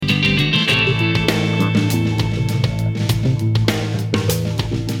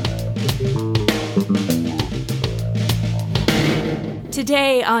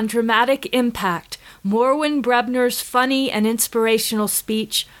Today on Dramatic Impact, Morwyn Brebner's funny and inspirational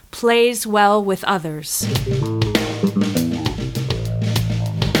speech plays well with others.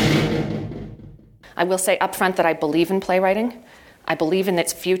 I will say up front that I believe in playwriting. I believe in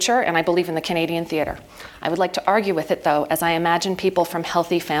its future, and I believe in the Canadian theatre. I would like to argue with it, though, as I imagine people from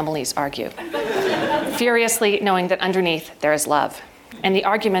healthy families argue, furiously knowing that underneath there is love. And the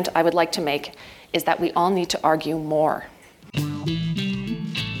argument I would like to make is that we all need to argue more.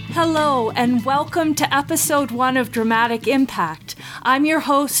 Hello, and welcome to Episode 1 of Dramatic Impact. I'm your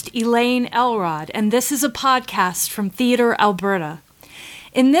host, Elaine Elrod, and this is a podcast from Theatre Alberta.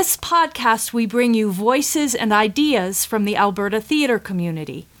 In this podcast, we bring you voices and ideas from the Alberta theatre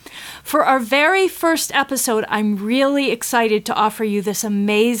community. For our very first episode, I'm really excited to offer you this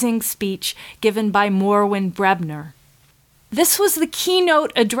amazing speech given by Morwyn Brebner. This was the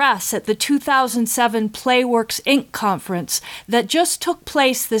keynote address at the 2007 PlayWorks Inc. conference that just took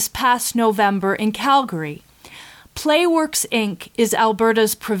place this past November in Calgary. PlayWorks Inc. is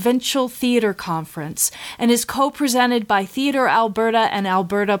Alberta's provincial theatre conference and is co-presented by Theatre Alberta and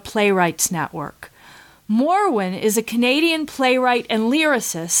Alberta Playwrights Network. Morwyn is a Canadian playwright and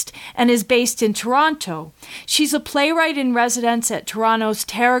lyricist and is based in Toronto. She's a playwright in residence at Toronto's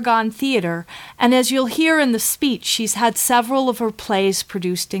Tarragon Theatre, and as you'll hear in the speech, she's had several of her plays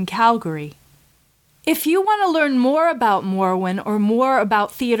produced in Calgary. If you want to learn more about Morwyn or more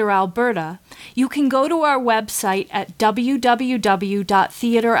about Theatre Alberta, you can go to our website at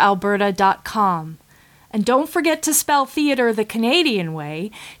www.theatrealberta.com. And don't forget to spell theatre the Canadian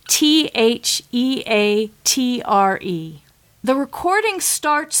way, Theatre. The recording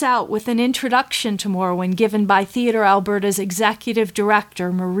starts out with an introduction to Morwyn given by Theatre Alberta's executive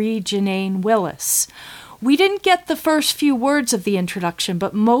director, Marie-Janine Willis. We didn't get the first few words of the introduction,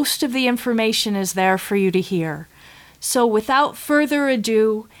 but most of the information is there for you to hear. So without further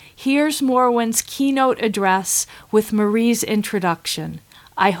ado, here's Morwyn's keynote address with Marie's introduction.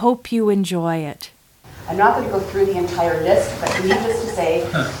 I hope you enjoy it. I'm not going to go through the entire list, but needless to say,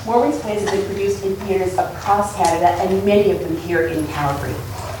 Morwyn's plays have been produced in theatres across Canada, and many of them here in Calgary.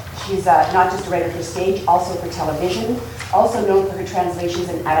 She's not just a writer for stage, also for television, also known for her translations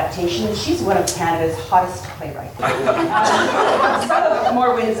and adaptations. She's one of Canada's hottest playwrights. Some of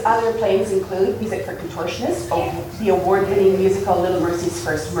Morwyn's other plays include Music for Contortionists, the award-winning musical Little Mercy's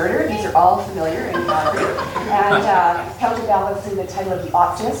First Murder. These are all familiar in Calgary. And counterbalancing the title of The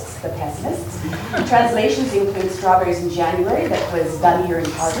Optimists, The Pessimists. Translations include Strawberries in January, that was done here in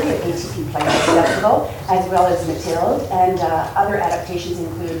Calgary at ATP Playwrights Festival, as well as Mathilde, and other adaptations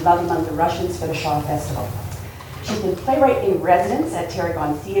include Love Among the Russians for the Shaw Festival. She's been playwright in residence at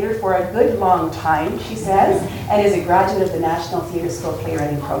Tarragon Theatre for a good long time, she says, and is a graduate of the National Theatre School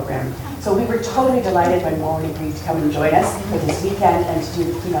Playwriting Program. So we were totally delighted when Morwyn agreed to come and join us for this weekend and to do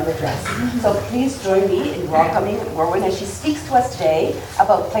the keynote address. So please join me in welcoming Morwyn as she speaks to us today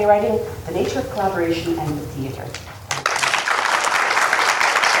about playwriting, the nature of collaboration, and the theatre.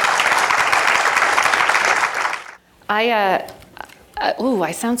 I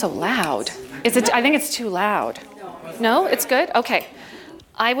sound so loud. I think it's too loud. No, it's good? Okay.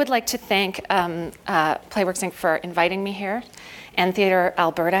 I would like to thank PlayWorks Inc. for inviting me here, and Theatre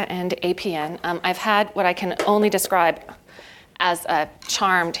Alberta and APN. I've had what I can only describe as a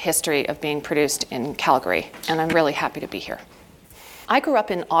charmed history of being produced in Calgary, and I'm really happy to be here. I grew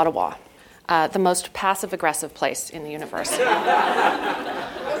up in Ottawa, the most passive-aggressive place in the universe.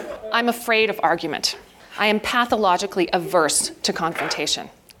 I'm afraid of argument. I am pathologically averse to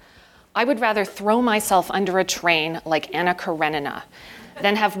confrontation. I would rather throw myself under a train like Anna Karenina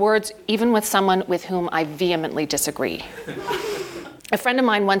than have words even with someone with whom I vehemently disagree. A friend of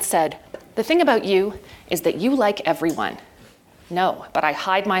mine once said, "The thing about you is that you like everyone." No, but I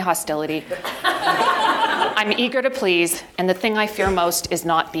hide my hostility. I'm eager to please, and the thing I fear most is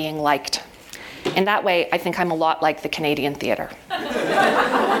not being liked. In that way, I think I'm a lot like the Canadian theatre.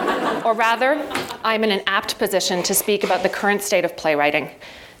 Or rather, I'm in an apt position to speak about the current state of playwriting,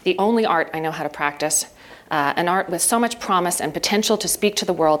 the only art I know how to practice, an art with so much promise and potential to speak to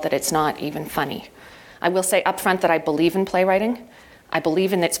the world that it's not even funny. I will say up front that I believe in playwriting, I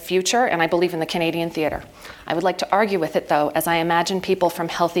believe in its future, and I believe in the Canadian theatre. I would like to argue with it, though, as I imagine people from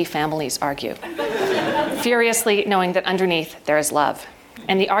healthy families argue, furiously knowing that underneath there is love.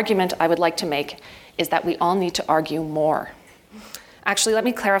 And the argument I would like to make is that we all need to argue more. Actually, let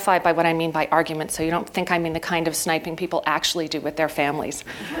me clarify by what I mean by argument so you don't think I mean the kind of sniping people actually do with their families.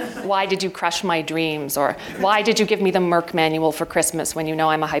 Why did you crush my dreams? Or why did you give me the Merck manual for Christmas when you know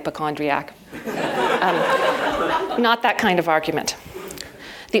I'm a hypochondriac? Not that kind of argument.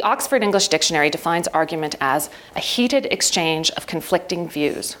 The Oxford English Dictionary defines argument as a heated exchange of conflicting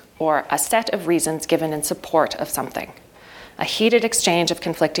views, or a set of reasons given in support of something. A heated exchange of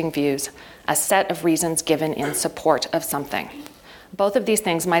conflicting views, a set of reasons given in support of something. Both of these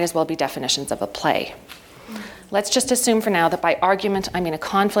things might as well be definitions of a play. Let's just assume for now that by argument, I mean a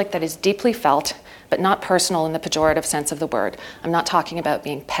conflict that is deeply felt, but not personal in the pejorative sense of the word. I'm not talking about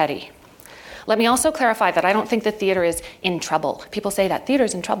being petty. Let me also clarify that I don't think the theater is in trouble. People say that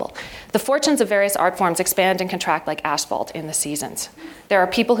theater's in trouble. The fortunes of various art forms expand and contract like asphalt in the seasons. There are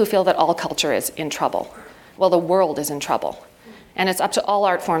people who feel that all culture is in trouble. Well, the world is in trouble. And it's up to all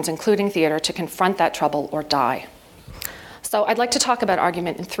art forms, including theater, to confront that trouble or die. So I'd like to talk about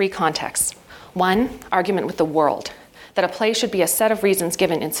argument in three contexts. One, argument with the world, that a play should be a set of reasons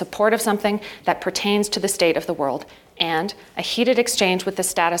given in support of something that pertains to the state of the world, and a heated exchange with the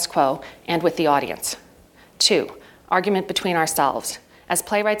status quo and with the audience. Two, argument between ourselves. As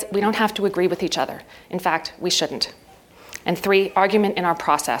playwrights, we don't have to agree with each other. In fact, we shouldn't. And three, argument in our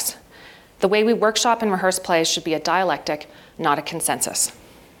process. The way we workshop and rehearse plays should be a dialectic, not a consensus.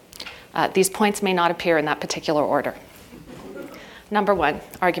 These points may not appear in that particular order. Number one,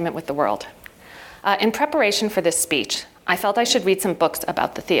 argument with the world. In preparation for this speech, I felt I should read some books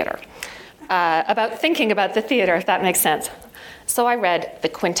about the theater, about thinking about the theater, if that makes sense. So I read The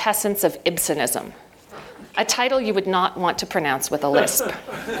Quintessence of Ibsenism, a title you would not want to pronounce with a lisp.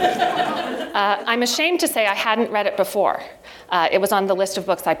 I'm ashamed to say I hadn't read it before. It was on the list of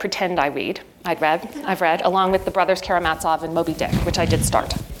books I pretend I've read, along with The Brothers Karamazov and Moby Dick, which I did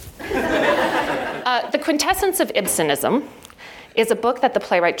start. The Quintessence of Ibsenism is a book that the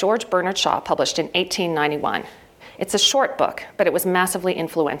playwright George Bernard Shaw published in 1891. It's a short book, but it was massively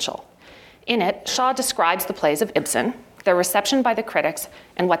influential. In it, Shaw describes the plays of Ibsen, their reception by the critics,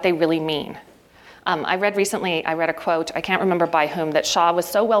 and what they really mean. I read a quote, I can't remember by whom, that Shaw was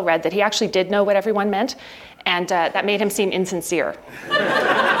so well read that he actually did know what everyone meant, and that made him seem insincere.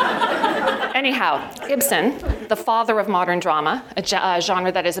 Anyhow, Ibsen, the father of modern drama, a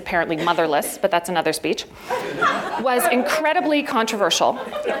genre that is apparently motherless, but that's another speech, was incredibly controversial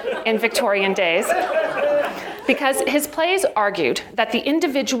in Victorian days because his plays argued that the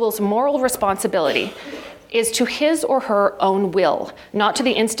individual's moral responsibility is to his or her own will, not to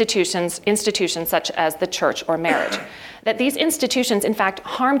the institutions such as the church or marriage. That these institutions, in fact,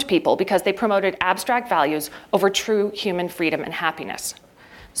 harmed people because they promoted abstract values over true human freedom and happiness.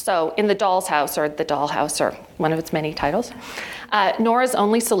 So in The Dollhouse, or one of its many titles, Nora's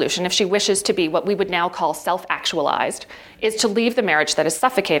only solution, if she wishes to be what we would now call self-actualized, is to leave the marriage that is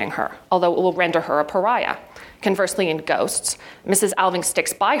suffocating her, although it will render her a pariah. Conversely, in Ghosts, Mrs. Alving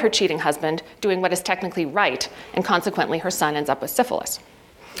sticks by her cheating husband, doing what is technically right, and consequently her son ends up with syphilis.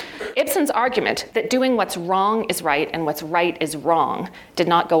 Ibsen's argument that doing what's wrong is right and what's right is wrong did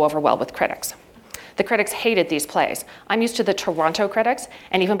not go over well with critics. The critics hated these plays. I'm used to the Toronto critics,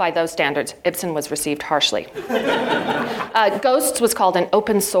 and even by those standards, Ibsen was received harshly. Ghosts was called an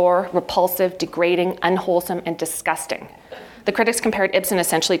open sore, repulsive, degrading, unwholesome, and disgusting. The critics compared Ibsen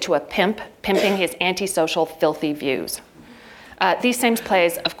essentially to a pimp, pimping his antisocial, filthy views. These same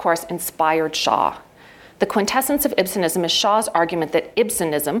plays, of course, inspired Shaw. The quintessence of Ibsenism is Shaw's argument that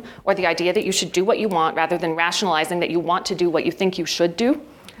Ibsenism, or the idea that you should do what you want rather than rationalizing that you want to do what you think you should do,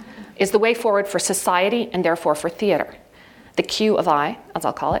 is the way forward for society and therefore for theater. The Q of I, as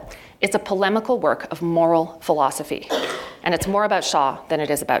I'll call it, is a polemical work of moral philosophy, and it's more about Shaw than it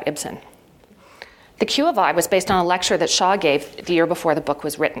is about Ibsen. The Q of I was based on a lecture that Shaw gave the year before the book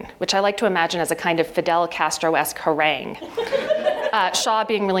was written, which I like to imagine as a kind of Fidel Castro-esque harangue, Shaw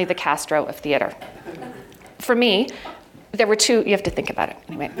being really the Castro of theater. For me, there were two, you have to think about it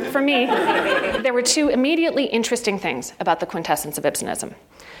anyway. For me, there were two immediately interesting things about the quintessence of Ibsenism.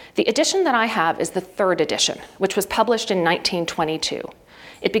 The edition that I have is the third edition, which was published in 1922.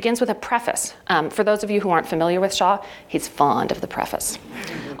 It begins with a preface. For those of you who aren't familiar with Shaw, he's fond of the preface.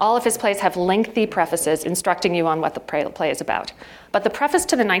 All of his plays have lengthy prefaces instructing you on what the play is about. But the preface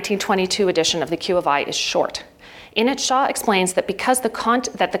to the 1922 edition of the Q of I is short. In it, Shaw explains that because the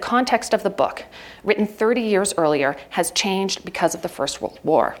context of the book, written 30 years earlier, has changed because of the First World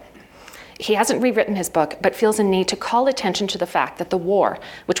War. He hasn't rewritten his book, but feels a need to call attention to the fact that the war,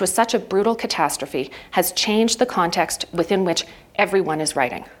 which was such a brutal catastrophe, has changed the context within which everyone is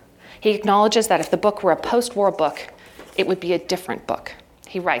writing. He acknowledges that if the book were a post-war book, it would be a different book.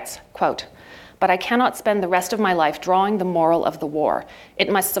 He writes, quote, "But I cannot spend the rest of my life drawing the moral of the war.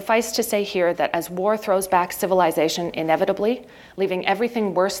 It must suffice to say here that as war throws back civilization inevitably, leaving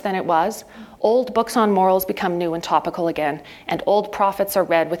everything worse than it was, old books on morals become new and topical again, and old prophets are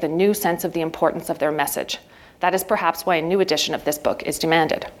read with a new sense of the importance of their message. That is perhaps why a new edition of this book is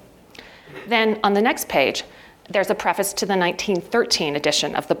demanded. Then, on the next page, there's a preface to the 1913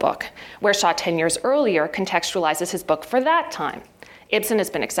 edition of the book, where Shaw 10 years earlier contextualizes his book for that time. Ibsen has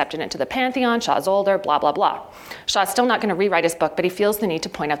been accepted into the pantheon, Shaw's older, blah, blah, blah. Shaw's still not going to rewrite his book, but he feels the need to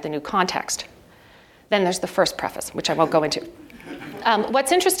point out the new context. Then there's the first preface, which I won't go into.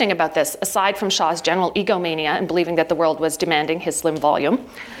 What's interesting about this, aside from Shaw's general egomania and believing that the world was demanding his slim volume,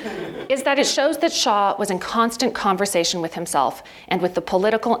 is that it shows that Shaw was in constant conversation with himself and with the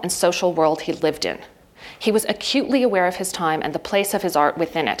political and social world he lived in. He was acutely aware of his time and the place of his art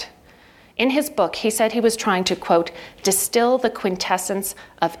within it. In his book, he said he was trying to, quote, distill the quintessence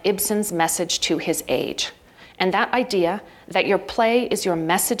of Ibsen's message to his age. And that idea that your play is your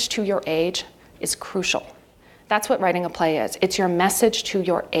message to your age is crucial. That's what writing a play is. It's your message to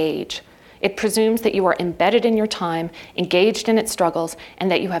your age. It presumes that you are embedded in your time, engaged in its struggles,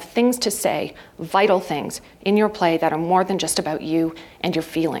 and that you have things to say, vital things, in your play that are more than just about you and your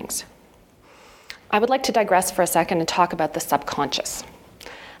feelings. I would like to digress for a second and talk about the subconscious.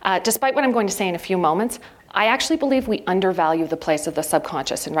 Despite what I'm going to say in a few moments, I actually believe we undervalue the place of the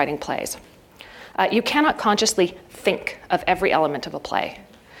subconscious in writing plays. You cannot consciously think of every element of a play.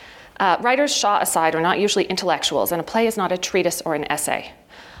 Writers, Shaw aside, are not usually intellectuals, and a play is not a treatise or an essay.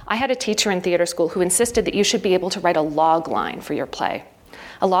 I had a teacher in theater school who insisted that you should be able to write a log line for your play.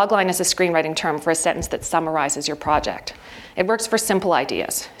 A log line is a screenwriting term for a sentence that summarizes your project. It works for simple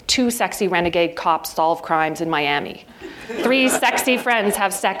ideas. 2 sexy renegade cops solve crimes in Miami. 3 sexy friends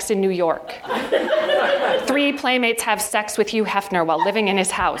have sex in New York. 3 playmates have sex with Hugh Hefner while living in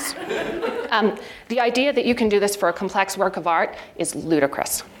his house. The idea that you can do this for a complex work of art is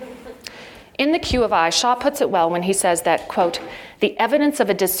ludicrous. In The Q of I, Shaw puts it well when he says that, quote, the evidence of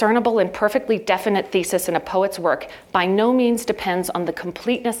a discernible and perfectly definite thesis in a poet's work by no means depends on the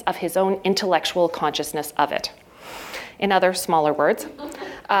completeness of his own intellectual consciousness of it. In other, smaller words,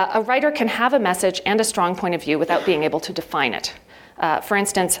 a writer can have a message and a strong point of view without being able to define it. For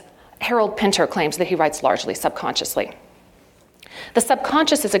instance, Harold Pinter claims that he writes largely subconsciously. The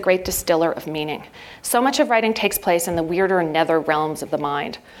subconscious is a great distiller of meaning. So much of writing takes place in the weirder nether realms of the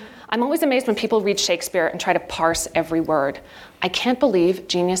mind. I'm always amazed when people read Shakespeare and try to parse every word. I can't believe,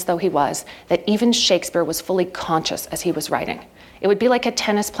 genius though he was, that even Shakespeare was fully conscious as he was writing. It would be like a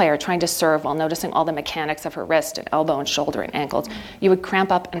tennis player trying to serve while noticing all the mechanics of her wrist and elbow and shoulder and ankles. You would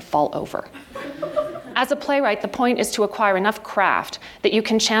cramp up and fall over. As a playwright, the point is to acquire enough craft that you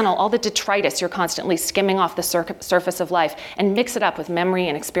can channel all the detritus you're constantly skimming off the surface of life and mix it up with memory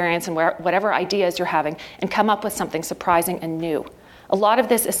and experience and whatever ideas you're having and come up with something surprising and new. A lot of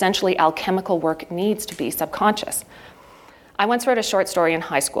this essentially alchemical work needs to be subconscious. I once wrote a short story in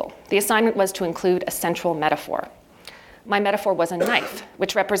high school. The assignment was to include a central metaphor. My metaphor was a knife,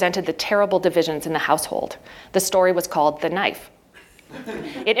 which represented the terrible divisions in the household. The story was called The Knife.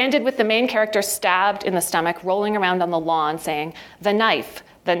 It ended with the main character stabbed in the stomach, rolling around on the lawn saying, "The knife,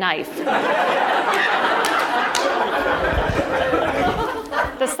 the knife."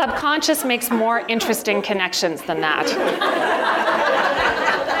 The subconscious makes more interesting connections than that.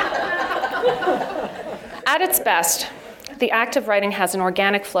 At its best, the act of writing has an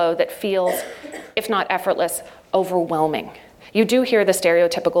organic flow that feels, if not effortless, overwhelming. You do hear the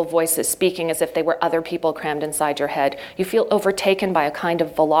stereotypical voices speaking as if they were other people crammed inside your head. You feel overtaken by a kind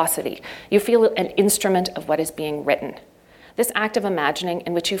of velocity. You feel an instrument of what is being written. This act of imagining,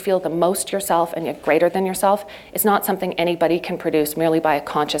 in which you feel the most yourself and yet greater than yourself, is not something anybody can produce merely by a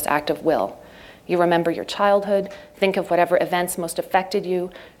conscious act of will. You remember your childhood, think of whatever events most affected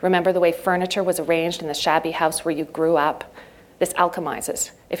you, remember the way furniture was arranged in the shabby house where you grew up. This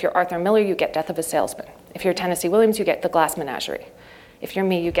alchemizes. If you're Arthur Miller, you get Death of a Salesman. If you're Tennessee Williams, you get The Glass Menagerie. If you're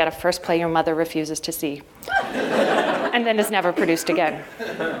me, you get a first play your mother refuses to see and then is never produced again.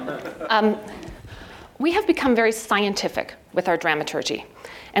 We have become very scientific with our dramaturgy.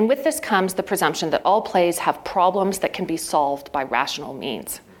 And with this comes the presumption that all plays have problems that can be solved by rational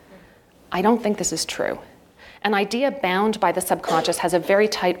means. I don't think this is true. An idea bound by the subconscious has a very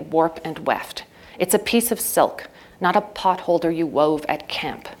tight warp and weft. It's a piece of silk, not a potholder you wove at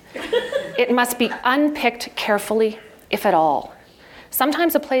camp. It must be unpicked carefully, if at all.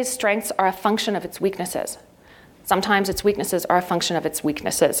 Sometimes a play's strengths are a function of its weaknesses. Sometimes its weaknesses are a function of its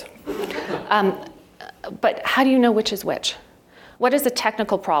weaknesses. But how do you know which is which? What is a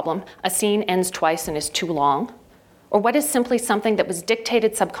technical problem? A scene ends twice and is too long? Or what is simply something that was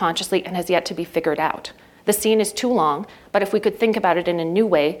dictated subconsciously and has yet to be figured out? The scene is too long, but if we could think about it in a new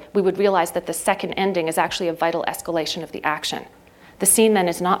way, we would realize that the second ending is actually a vital escalation of the action. The scene then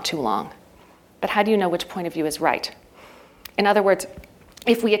is not too long. But how do you know which point of view is right? In other words,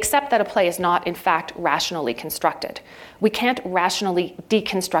 If we accept that a play is not, in fact, rationally constructed, we can't rationally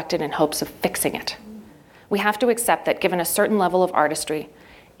deconstruct it in hopes of fixing it. We have to accept that given a certain level of artistry,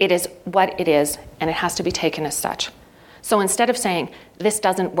 it is what it is, and it has to be taken as such. So instead of saying, this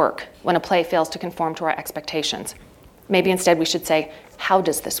doesn't work when a play fails to conform to our expectations, maybe instead we should say, how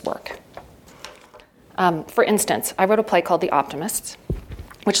does this work? For instance, I wrote a play called The Optimists,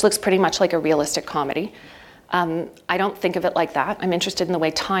 which looks pretty much like a realistic comedy. I don't think of it like that. I'm interested in the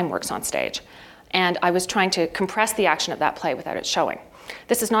way time works on stage. And I was trying to compress the action of that play without it showing.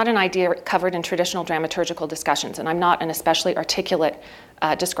 This is not an idea covered in traditional dramaturgical discussions, and I'm not an especially articulate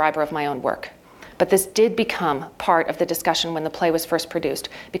describer of my own work. But this did become part of the discussion when the play was first produced,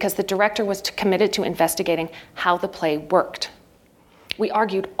 because the director was committed to investigating how the play worked. We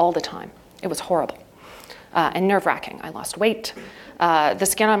argued all the time. It was horrible and nerve-wracking. I lost weight. The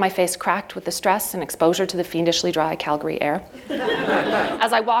skin on my face cracked with the stress and exposure to the fiendishly dry Calgary air.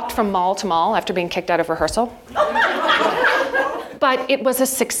 As I walked from mall to mall after being kicked out of rehearsal. But it was a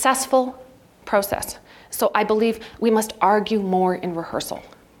successful process. So I believe we must argue more in rehearsal.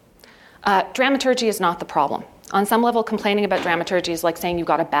 Dramaturgy is not the problem. On some level, complaining about dramaturgy is like saying you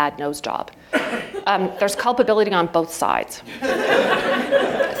got a bad nose job. There's culpability on both sides.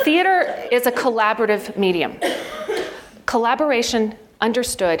 Theater is a collaborative medium. Collaboration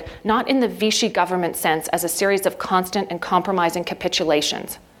understood not in the Vichy government sense as a series of constant and compromising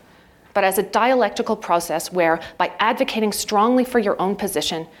capitulations, but as a dialectical process where, by advocating strongly for your own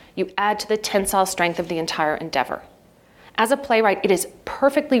position, you add to the tensile strength of the entire endeavor. As a playwright, it is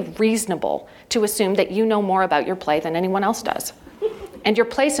perfectly reasonable to assume that you know more about your play than anyone else does. And your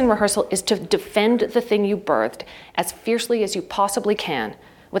place in rehearsal is to defend the thing you birthed as fiercely as you possibly can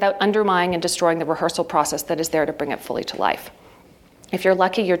without undermining and destroying the rehearsal process that is there to bring it fully to life. If you're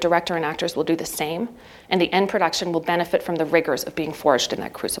lucky, your director and actors will do the same, and the end production will benefit from the rigors of being forged in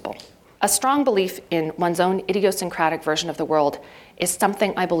that crucible. A strong belief in one's own idiosyncratic version of the world is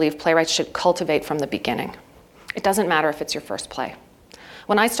something I believe playwrights should cultivate from the beginning. It doesn't matter if it's your first play.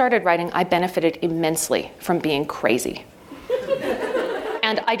 When I started writing, I benefited immensely from being crazy.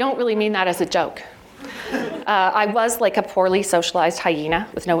 And I don't really mean that as a joke. I was like a poorly socialized hyena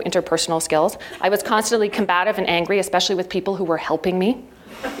with no interpersonal skills. I was constantly combative and angry, especially with people who were helping me.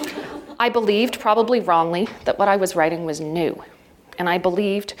 I believed, probably wrongly, that what I was writing was new. And I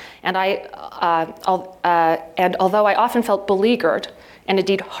believed, and although I often felt beleaguered and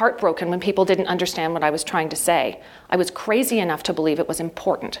indeed heartbroken when people didn't understand what I was trying to say, I was crazy enough to believe it was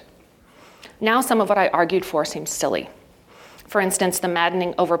important. Now some of what I argued for seems silly. For instance, the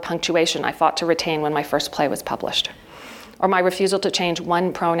maddening over-punctuation I fought to retain when my first play was published, or my refusal to change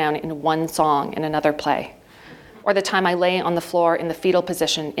one pronoun in one song in another play, or the time I lay on the floor in the fetal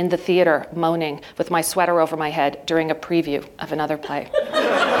position in the theater moaning with my sweater over my head during a preview of another play.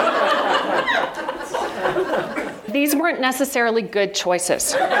 These weren't necessarily good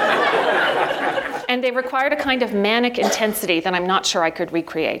choices. And they required a kind of manic intensity that I'm not sure I could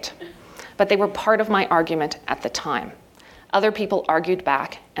recreate. But they were part of my argument at the time. Other people argued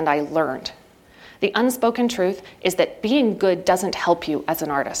back, and I learned. The unspoken truth is that being good doesn't help you as an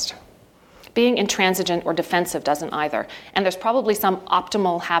artist. Being intransigent or defensive doesn't either. And there's probably some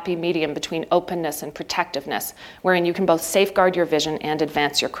optimal happy medium between openness and protectiveness, wherein you can both safeguard your vision and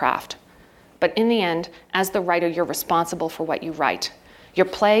advance your craft. But in the end, as the writer, you're responsible for what you write. Your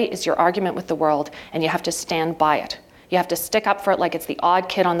play is your argument with the world, and you have to stand by it. You have to stick up for it like it's the odd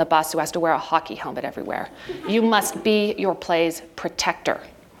kid on the bus who has to wear a hockey helmet everywhere. You must be your play's protector.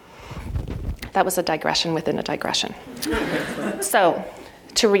 That was a digression within a digression. So,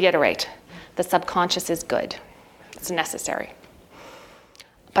 to reiterate, the subconscious is good. It's necessary.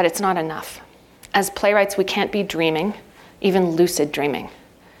 But it's not enough. As playwrights, we can't be dreaming, even lucid dreaming.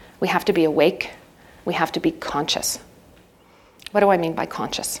 We have to be awake. We have to be conscious. What do I mean by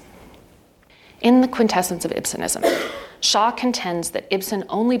conscious? In The Quintessence of Ibsenism, Shaw contends that Ibsen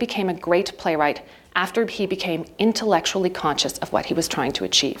only became a great playwright after he became intellectually conscious of what he was trying to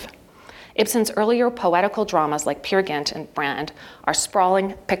achieve. Ibsen's earlier poetical dramas like Peer Gynt and Brand are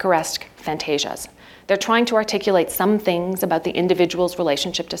sprawling, picaresque fantasias. They're trying to articulate some things about the individual's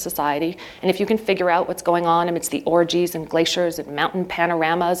relationship to society, and if you can figure out what's going on amidst the orgies and glaciers and mountain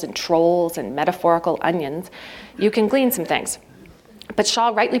panoramas and trolls and metaphorical onions, you can glean some things. But Shaw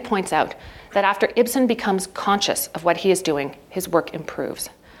rightly points out that after Ibsen becomes conscious of what he is doing, his work improves.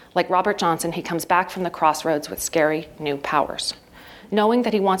 Like Robert Johnson, he comes back from the crossroads with scary new powers. Knowing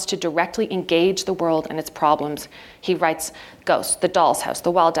that he wants to directly engage the world and its problems, he writes Ghost, The Doll's House,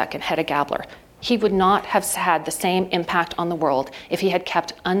 The Wild Duck, and Hedda Gabler. He would not have had the same impact on the world if he had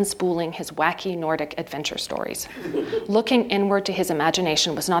kept unspooling his wacky Nordic adventure stories. Looking inward to his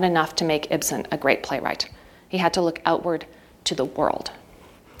imagination was not enough to make Ibsen a great playwright. He had to look outward to the world.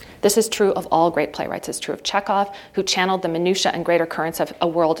 This is true of all great playwrights. It's true of Chekhov, who channeled the minutiae and greater currents of a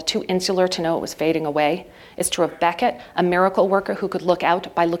world too insular to know it was fading away. It's true of Beckett, a miracle worker who could look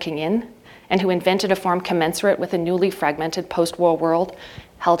out by looking in, and who invented a form commensurate with a newly fragmented post-war world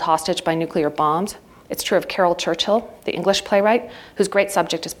held hostage by nuclear bombs. It's true of Caryll Churchill, the English playwright, whose great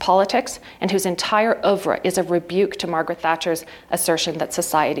subject is politics, and whose entire oeuvre is a rebuke to Margaret Thatcher's assertion that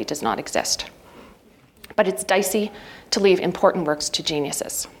society does not exist. But it's dicey to leave important works to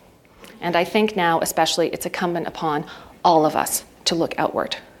geniuses. And I think now, especially, it's incumbent upon all of us to look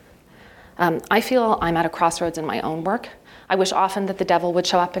outward. I feel I'm at a crossroads in my own work. I wish often that the devil would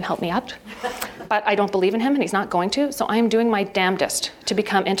show up and help me out, but I don't believe in him and he's not going to, so I am doing my damnedest to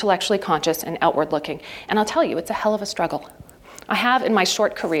become intellectually conscious and outward looking. And I'll tell you, it's a hell of a struggle. I have, in my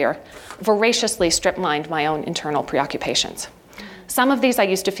short career, voraciously strip-mined my own internal preoccupations. Some of these I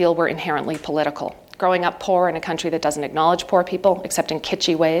used to feel were inherently political. Growing up poor in a country that doesn't acknowledge poor people, except in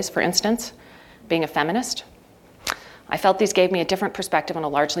kitschy ways, for instance, being a feminist. I felt these gave me a different perspective on a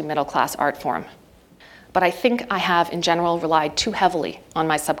largely middle-class art form. But I think I have, in general, relied too heavily on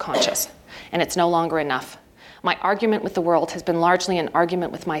my subconscious, and it's no longer enough. My argument with the world has been largely an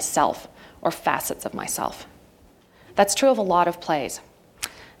argument with myself, or facets of myself. That's true of a lot of plays.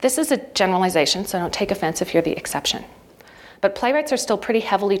 This is a generalization, so don't take offense if you're the exception. But playwrights are still pretty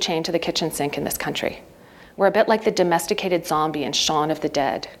heavily chained to the kitchen sink in this country. We're a bit like the domesticated zombie in Shaun of the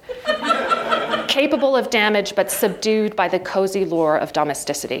Dead. Capable of damage, but subdued by the cozy lure of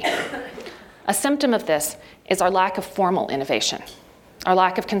domesticity. A symptom of this is our lack of formal innovation, our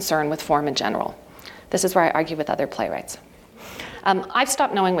lack of concern with form in general. This is where I argue with other playwrights. I've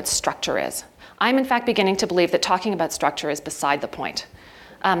stopped knowing what structure is. I'm in fact beginning to believe that talking about structure is beside the point.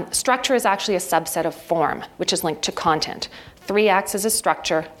 Structure is actually a subset of form, which is linked to content. 3 acts is a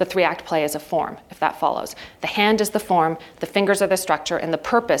structure, the 3-act play is a form, if that follows. The hand is the form, the fingers are the structure, and the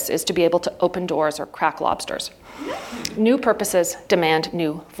purpose is to be able to open doors or crack lobsters. New purposes demand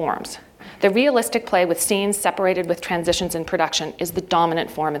new forms. The realistic play with scenes separated with transitions in production is the dominant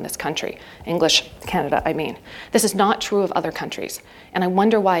form in this country. English, Canada, I mean. This is not true of other countries, and I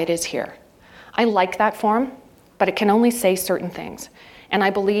wonder why it is here. I like that form, but it can only say certain things. And I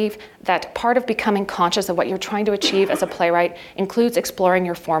believe that part of becoming conscious of what you're trying to achieve as a playwright includes exploring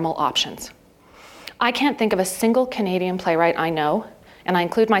your formal options. I can't think of a single Canadian playwright I know, and I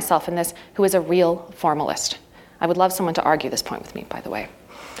include myself in this, who is a real formalist. I would love someone to argue this point with me, by the way.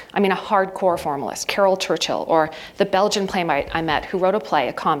 I mean a hardcore formalist, Caryll Churchill, or the Belgian playwright I met who wrote a play,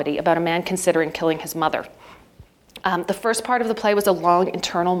 a comedy, about a man considering killing his mother. The first part of the play was a long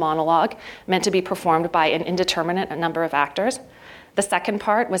internal monologue meant to be performed by an indeterminate number of actors. The second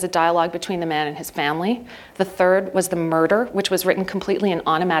part was a dialogue between the man and his family. The third was the murder, which was written completely in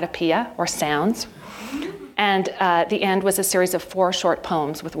onomatopoeia, or sounds. And the end was a series of 4 short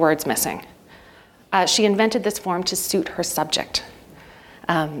poems with words missing. She invented this form to suit her subject.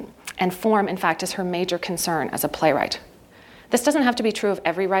 And form, in fact, is her major concern as a playwright. This doesn't have to be true of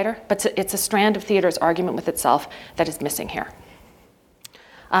every writer, but it's a strand of theater's argument with itself that is missing here.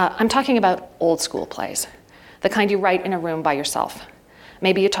 I'm talking about old school plays, the kind you write in a room by yourself.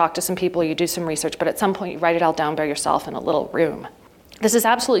 Maybe you talk to some people, you do some research, but at some point you write it all down by yourself in a little room. This is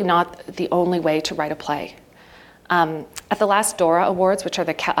absolutely not the only way to write a play. At the last Dora Awards, which are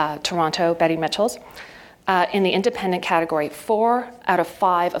the Toronto Betty Mitchells, in the independent category, 4 out of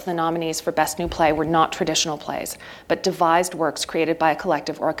 5 of the nominees for Best New Play were not traditional plays, but devised works created by a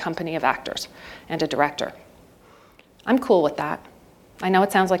collective or a company of actors and a director. I'm cool with that. I know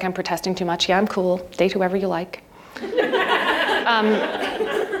it sounds like I'm protesting too much. Yeah, I'm cool. Date whoever you like. You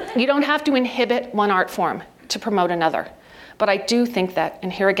don't have to inhibit one art form to promote another. But I do think that,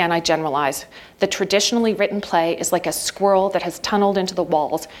 and here again I generalize, the traditionally written play is like a squirrel that has tunneled into the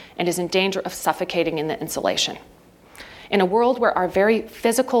walls and is in danger of suffocating in the insulation. In a world where our very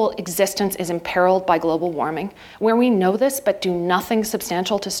physical existence is imperiled by global warming, where we know this but do nothing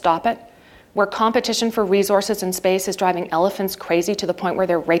substantial to stop it, where competition for resources and space is driving elephants crazy to the point where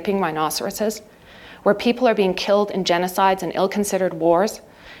they're raping rhinoceroses, where people are being killed in genocides and ill-considered wars,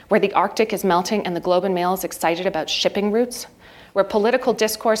 where the Arctic is melting and the Globe and Mail is excited about shipping routes, where political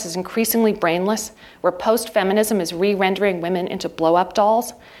discourse is increasingly brainless, where post-feminism is re-rendering women into blow-up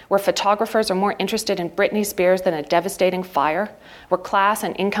dolls, where photographers are more interested in Britney Spears than a devastating fire, where class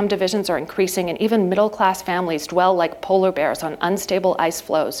and income divisions are increasing and even middle-class families dwell like polar bears on unstable ice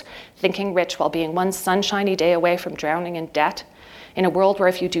floes, thinking rich while being one sunshiny day away from drowning in debt, In a world where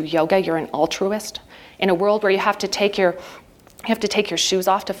if you do yoga, you're an altruist. In a world where you have to take your shoes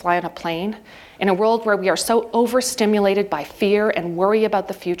off to fly on a plane. In a world where we are so overstimulated by fear and worry about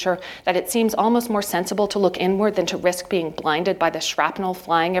the future that it seems almost more sensible to look inward than to risk being blinded by the shrapnel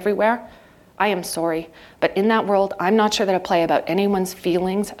flying everywhere. I am sorry, but in that world, I'm not sure that a play about anyone's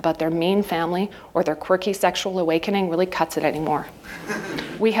feelings about their mean family or their quirky sexual awakening really cuts it anymore.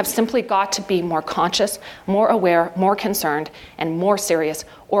 We have simply got to be more conscious, more aware, more concerned, and more serious,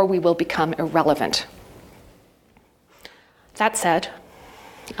 or we will become irrelevant. That said,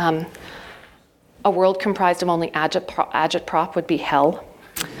 a world comprised of only agitprop would be hell.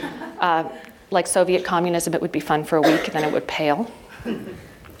 Like Soviet communism, it would be fun for a week, then it would pale.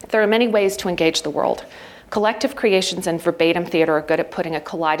 There are many ways to engage the world. Collective creations and verbatim theater are good at putting a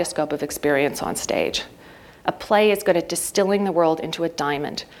kaleidoscope of experience on stage. A play is good at distilling the world into a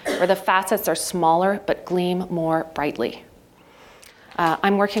diamond, where the facets are smaller but gleam more brightly.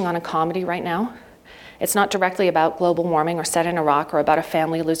 I'm working on a comedy right now. It's not directly about global warming or set in Iraq or about a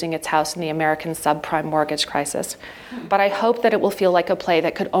family losing its house in the American subprime mortgage crisis. But I hope that it will feel like a play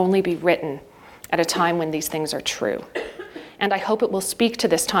that could only be written at a time when these things are true. And I hope it will speak to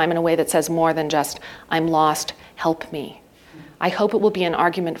this time in a way that says more than just, I'm lost, help me. I hope it will be an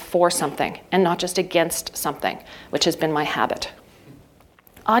argument for something and not just against something, which has been my habit.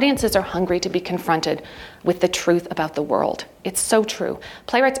 Audiences are hungry to be confronted with the truth about the world. It's so true.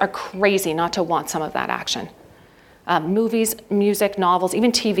 Playwrights are crazy not to want some of that action. Movies, music, novels,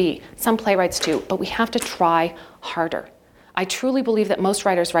 even TV, some playwrights do, but we have to try harder. I truly believe that most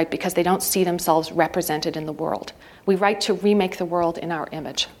writers write because they don't see themselves represented in the world. We write to remake the world in our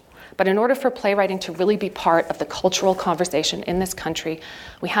image. But in order for playwriting to really be part of the cultural conversation in this country,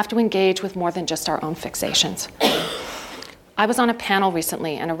 we have to engage with more than just our own fixations. I was on a panel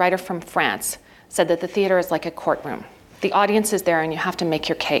recently, and a writer from France said that the theater is like a courtroom. The audience is there, and you have to make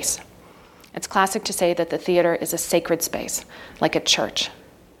your case. It's classic to say that the theater is a sacred space, like a church.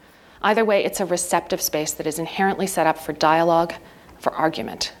 Either way, it's a receptive space that is inherently set up for dialogue, for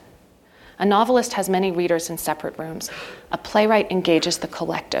argument. A novelist has many readers in separate rooms. A playwright engages the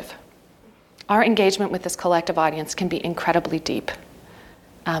collective. Our engagement with this collective audience can be incredibly deep.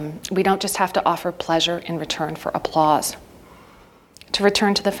 We don't just have to offer pleasure in return for applause. To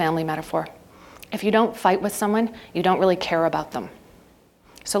return to the family metaphor, if you don't fight with someone, you don't really care about them.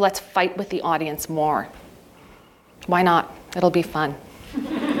 So let's fight with the audience more. Why not? It'll be fun.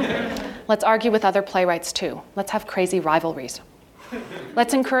 Let's argue with other playwrights too. Let's have crazy rivalries.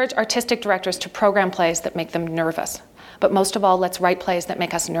 Let's encourage artistic directors to program plays that make them nervous. But most of all, let's write plays that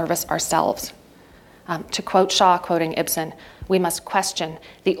make us nervous ourselves. To quote Shaw, quoting Ibsen, we must question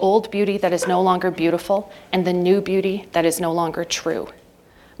the old beauty that is no longer beautiful and the new beauty that is no longer true.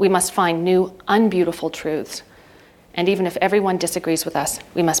 We must find new, unbeautiful truths. And even if everyone disagrees with us,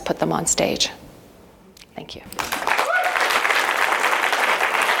 we must put them on stage. Thank you.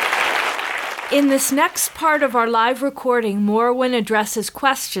 In this next part of our live recording, Morwyn addresses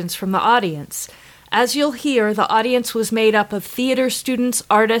questions from the audience. As you'll hear, the audience was made up of theater students,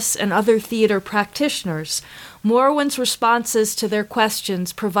 artists, and other theater practitioners. Morwyn's responses to their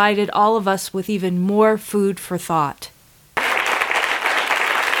questions provided all of us with even more food for thought.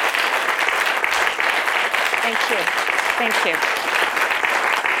 Thank you. Thank you.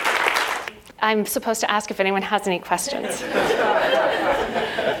 I'm supposed to ask if anyone has any questions.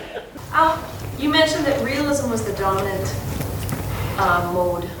 You mentioned that realism was the dominant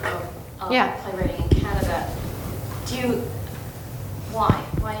mode of playwriting in Canada. Why?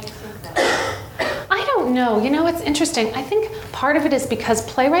 Why do you think that? I don't know. You know, it's interesting. I think part of it is because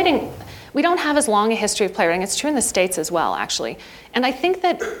playwriting, we don't have as long a history of playwriting. It's true in the States as well, actually. And I think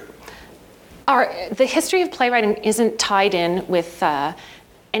that the history of playwriting isn't tied in with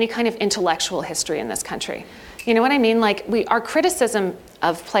any kind of intellectual history in this country. You know what I mean? Like, our criticism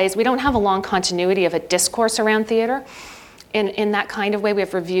of plays, we don't have a long continuity of a discourse around theater in that kind of way. We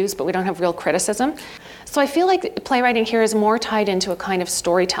have reviews, but we don't have real criticism. So I feel like playwriting here is more tied into a kind of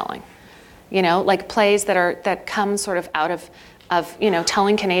storytelling. You know, like plays that come sort of out of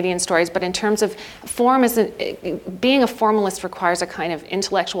telling Canadian stories, but in terms of form, being a formalist requires a kind of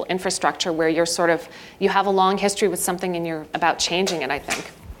intellectual infrastructure where you have a long history with something and you're about changing it, I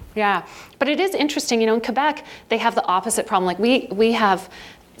think. Yeah, but it is interesting, in Quebec, they have the opposite problem. Like we have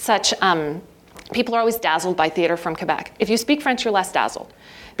such, people are always dazzled by theater from Quebec. If you speak French, you're less dazzled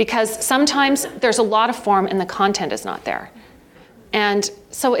because sometimes there's a lot of form and the content is not there. And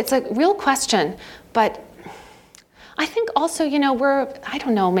so it's a real question, but I think also, I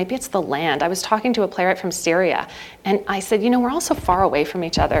don't know, maybe it's the land. I was talking to a playwright from Syria and I said, we're all so far away from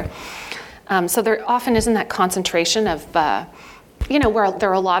each other. So there often isn't that concentration of where there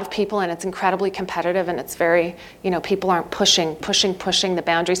are a lot of people and it's incredibly competitive and it's very, people aren't pushing the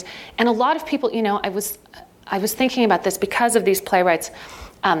boundaries. And a lot of people, I was thinking about this because of these playwrights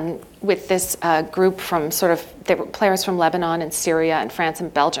with this group from they were playwrights from Lebanon and Syria and France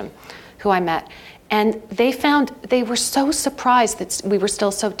and Belgium who I met. And they were so surprised that we were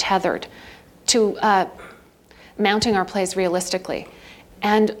still so tethered to mounting our plays realistically.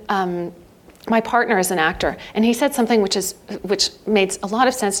 And my partner is an actor, and he said something which made a lot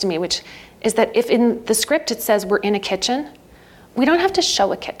of sense to me, which is that if in the script it says we're in a kitchen, we don't have to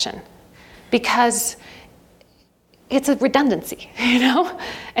show a kitchen because it's a redundancy,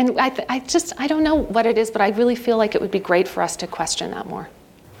 And I don't know what it is, but I really feel like it would be great for us to question that more.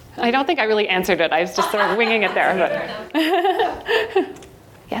 I don't think I really answered it. I was just sort of winging it there. But.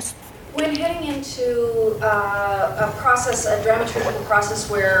 Yes? When heading into a dramaturgical process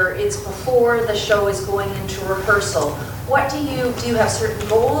where it's before the show is going into rehearsal, do you have certain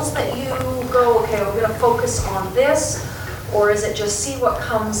goals that you go, okay, we're going to focus on this, or is it just see what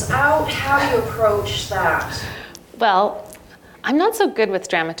comes out? How do you approach that? Well, I'm not so good with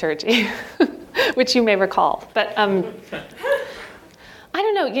dramaturgy, which you may recall, but I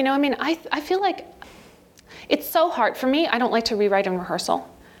don't know, I feel like it's so hard. For me, I don't like to rewrite in rehearsal.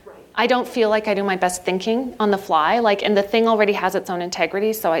 I don't feel like I do my best thinking on the fly, and the thing already has its own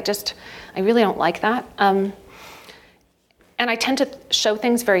integrity, so I really don't like that. And I tend to show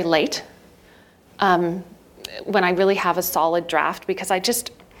things very late when I really have a solid draft, because I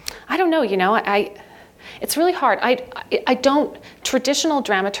don't know, it's really hard. I don't, traditional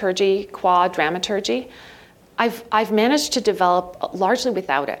dramaturgy, qua dramaturgy, I've managed to develop largely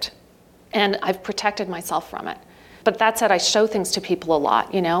without it, and I've protected myself from it. But that said, I show things to people a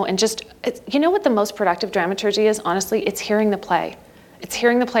lot, and what the most productive dramaturgy is, honestly? It's hearing the play. It's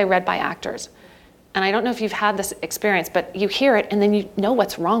hearing the play read by actors. And I don't know if you've had this experience, but you hear it and then you know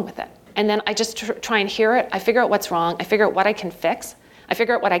what's wrong with it. And then I just try and hear it. I figure out what's wrong. I figure out what I can fix. I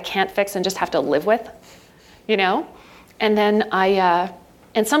figure out what I can't fix and just have to live with, And then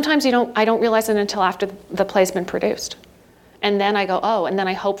and sometimes I don't realize it until after the play's been produced. And then I go, oh, and then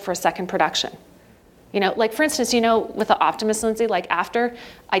I hope for a second production. For instance, with The Optimist, Lindsay, after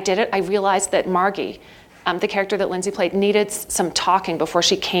I did it, I realized that Margie, the character that Lindsay played, needed some talking before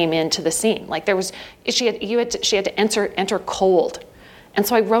she came into the scene. She had to enter cold. And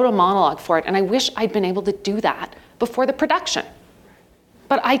so I wrote a monologue for it, and I wish I'd been able to do that before the production.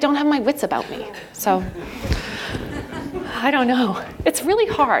 But I don't have my wits about me, so I don't know. It's really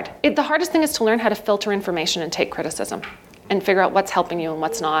hard. The hardest thing is to learn how to filter information and take criticism, and figure out what's helping you and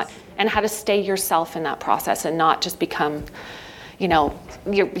what's not, and how to stay yourself in that process and not just become,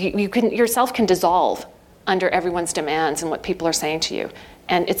 yourself can dissolve under everyone's demands and what people are saying to you.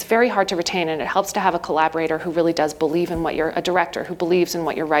 And it's very hard to retain, and it helps to have a collaborator who really does believe in a director who believes in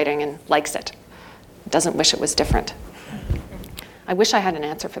what you're writing and likes it. Doesn't wish it was different. I wish I had an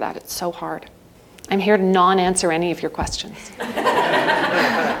answer for that. It's so hard. I'm here to non-answer any of your questions.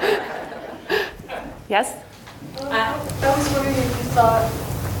 Yes? I was wondering if you thought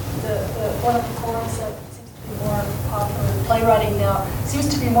one of the forms that seems to be more popular in playwriting now seems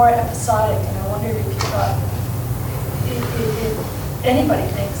to be more episodic, and I wondered if you thought if anybody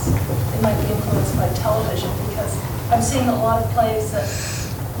thinks it might be influenced by television, because I'm seeing a lot of plays that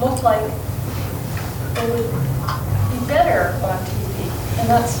look like they would be better on TV, and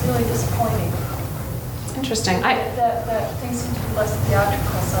that's really disappointing. Interesting. That things seem to be less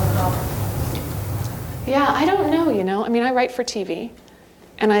theatrical somehow. Yeah, I don't know, I write for TV,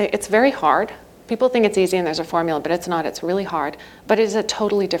 and it's very hard. People think it's easy and there's a formula, but it's not. It's really hard. But it is a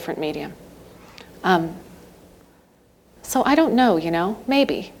totally different medium. So I don't know,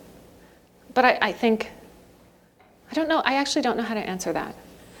 maybe. But I think, I don't know. I actually don't know how to answer that.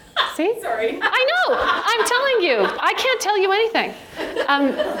 See? Sorry. I know. I'm telling you. I can't tell you anything.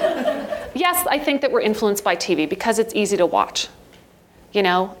 Yes, I think that we're influenced by TV because it's easy to watch.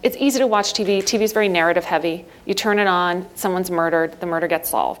 It's easy to watch TV. TV is very narrative heavy. You turn it on, someone's murdered, the murder gets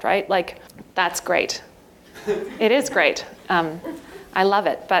solved, right? That's great. It is great. I love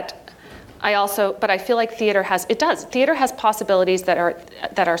it. But I feel like theater has possibilities that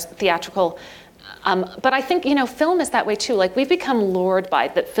are theatrical. But I think, film is that way too. We've become lured by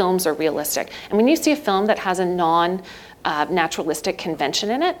that films are realistic. And when you see a film that has a non-naturalistic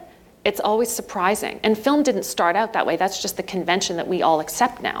convention in it, it's always surprising. And film didn't start out that way. That's just the convention that we all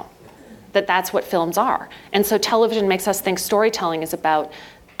accept now, that's what films are. And so television makes us think storytelling is about,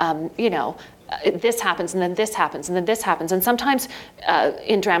 this happens, and then this happens, and then this happens. And sometimes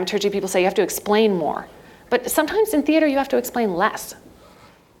in dramaturgy, people say you have to explain more. But sometimes in theater, you have to explain less.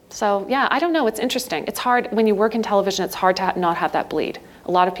 So yeah, I don't know. It's interesting. It's hard when you work in television. It's hard to not have that bleed.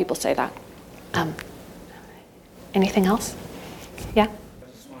 A lot of people say that. Anything else? Yeah.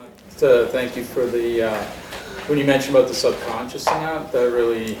 I just wanted to thank you for the when you mentioned about the subconscious and that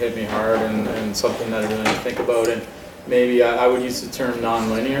really hit me hard and something that I really didn't think about. And maybe I would use the term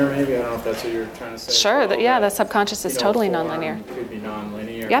nonlinear. Maybe I don't know if that's what you're trying to say. Sure. Well, The subconscious is totally nonlinear. It could be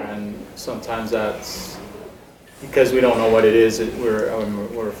nonlinear. Yep. And sometimes that's because we don't know what it is.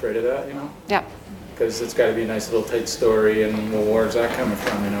 We're afraid of that. Yeah. Because it's got to be a nice little tight story, and well, where's that coming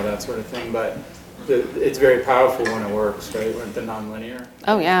from? That sort of thing. But it's very powerful when it works, right? When the nonlinear.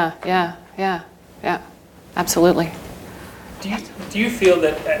 Oh yeah. Absolutely. Do you feel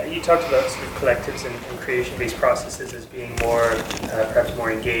that you talked about sort of collectives and creation-based processes as being more, perhaps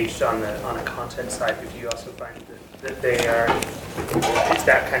more engaged on a content side, but do you also find that they are? It's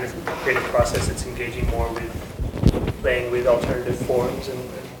that kind of creative process that's engaging more with playing with alternative forms and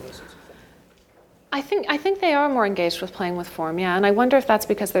those sorts of things? I think they are more engaged with playing with form, yeah, and I wonder if that's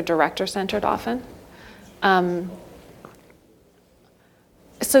because they're director-centered often.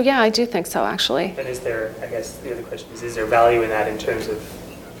 So yeah, I do think so, actually. And is there, I guess the other question is there value in that in terms of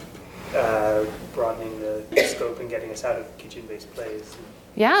broadening the scope and getting us out of kitchen-based plays?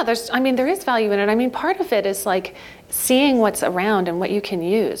 Yeah, there is value in it. Part of it is like seeing what's around and what you can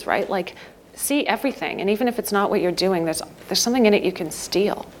use, right? Like, see everything, and even if it's not what you're doing, there's something in it you can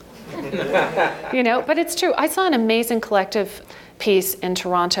steal. But it's true. I saw an amazing collective piece in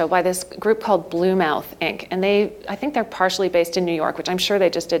Toronto by this group called Blue Mouth Inc. And I think they're partially based in New York, which I'm sure they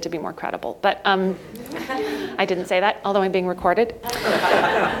just did to be more credible. But I didn't say that, although I'm being recorded.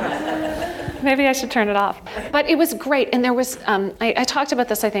 Maybe I should turn it off. But it was great. And there was, I talked about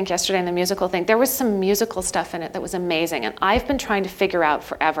this, I think, yesterday in the musical thing. There was some musical stuff in it that was amazing. And I've been trying to figure out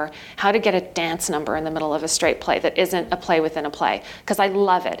forever how to get a dance number in the middle of a straight play that isn't a play within a play. Because I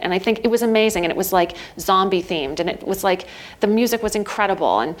love it. And I think it was amazing. And it was like zombie themed. And it was like, the music was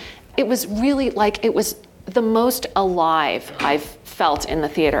incredible. And it was really like, it was the most alive I've felt in the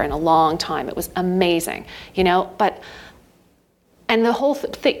theater in a long time. It was amazing, And the whole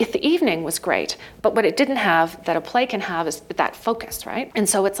the evening was great, but what it didn't have that a play can have is that focus, right? And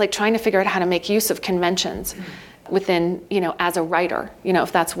so it's like trying to figure out how to make use of conventions within, as a writer,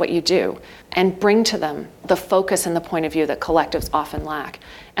 if that's what you do, and bring to them the focus and the point of view that collectives often lack.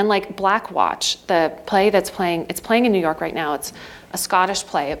 And like Black Watch, the play it's playing in New York right now. It's a Scottish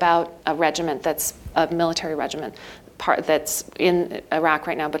play about a regiment that's a military regiment that's in Iraq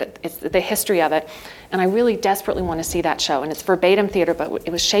right now, but it's the history of it. And I really desperately want to see that show. And it's verbatim theater, but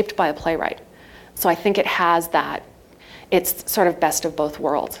it was shaped by a playwright. So I think it has that. It's sort of best of both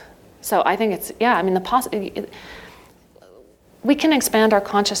worlds. So I think it's, we can expand our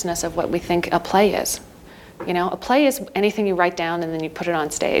consciousness of what we think a play is. A play is anything you write down and then you put it on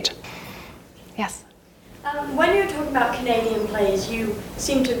stage. Yes? When you're talking about Canadian plays, you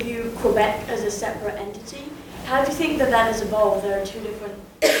seem to view Quebec as a separate entity. How do you think that has evolved? There are two different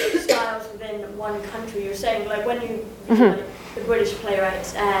styles within one country. You're saying, like, when you the British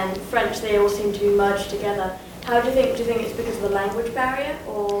playwrights and French, they all seem to be merged together. How do you think? Do you think it's because of the language barrier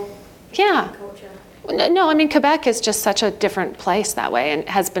or culture? No, Quebec is just such a different place that way, and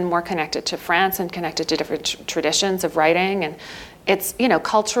has been more connected to France and connected to different traditions of writing. And it's,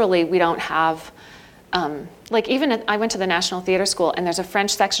 culturally, we don't have. I went to the National Theatre School, and there's a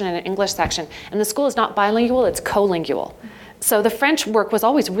French section and an English section, and the school is not bilingual, it's colingual. So the French work was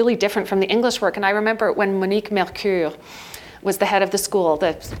always really different from the English work, and I remember when Monique Mercure was the head of the school,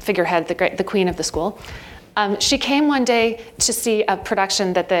 the figurehead, the queen of the school, she came one day to see a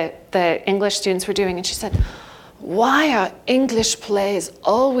production that the English students were doing, and she said, "Why are English plays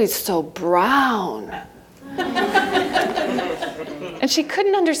always so brown?" And she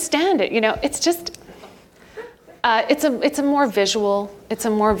couldn't understand it, it's just... It's a more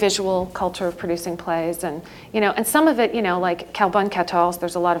visual culture of producing plays, and and some of it, like Carbone 14,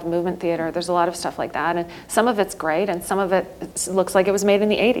 there's a lot of movement theater, there's a lot of stuff like that, and some of it's great, and some of it looks like it was made in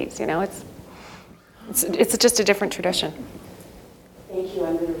the 80s. It's just a different tradition. Thank you.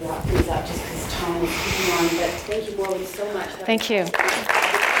 I'm going to wrap things up just because time is moving on, but thank you, Morwyn, so much. Thank you.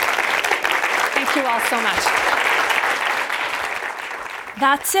 Thank you all so much.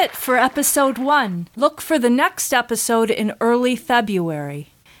 That's it for episode 1. Look for the next episode in early February.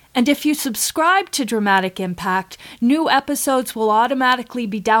 And if you subscribe to Dramatic Impact, new episodes will automatically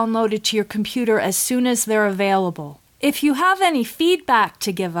be downloaded to your computer as soon as they're available. If you have any feedback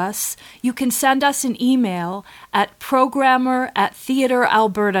to give us, you can send us an email at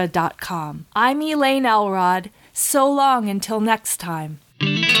programmer@theateralberta.com. I'm Elaine Elrod. So long until next time.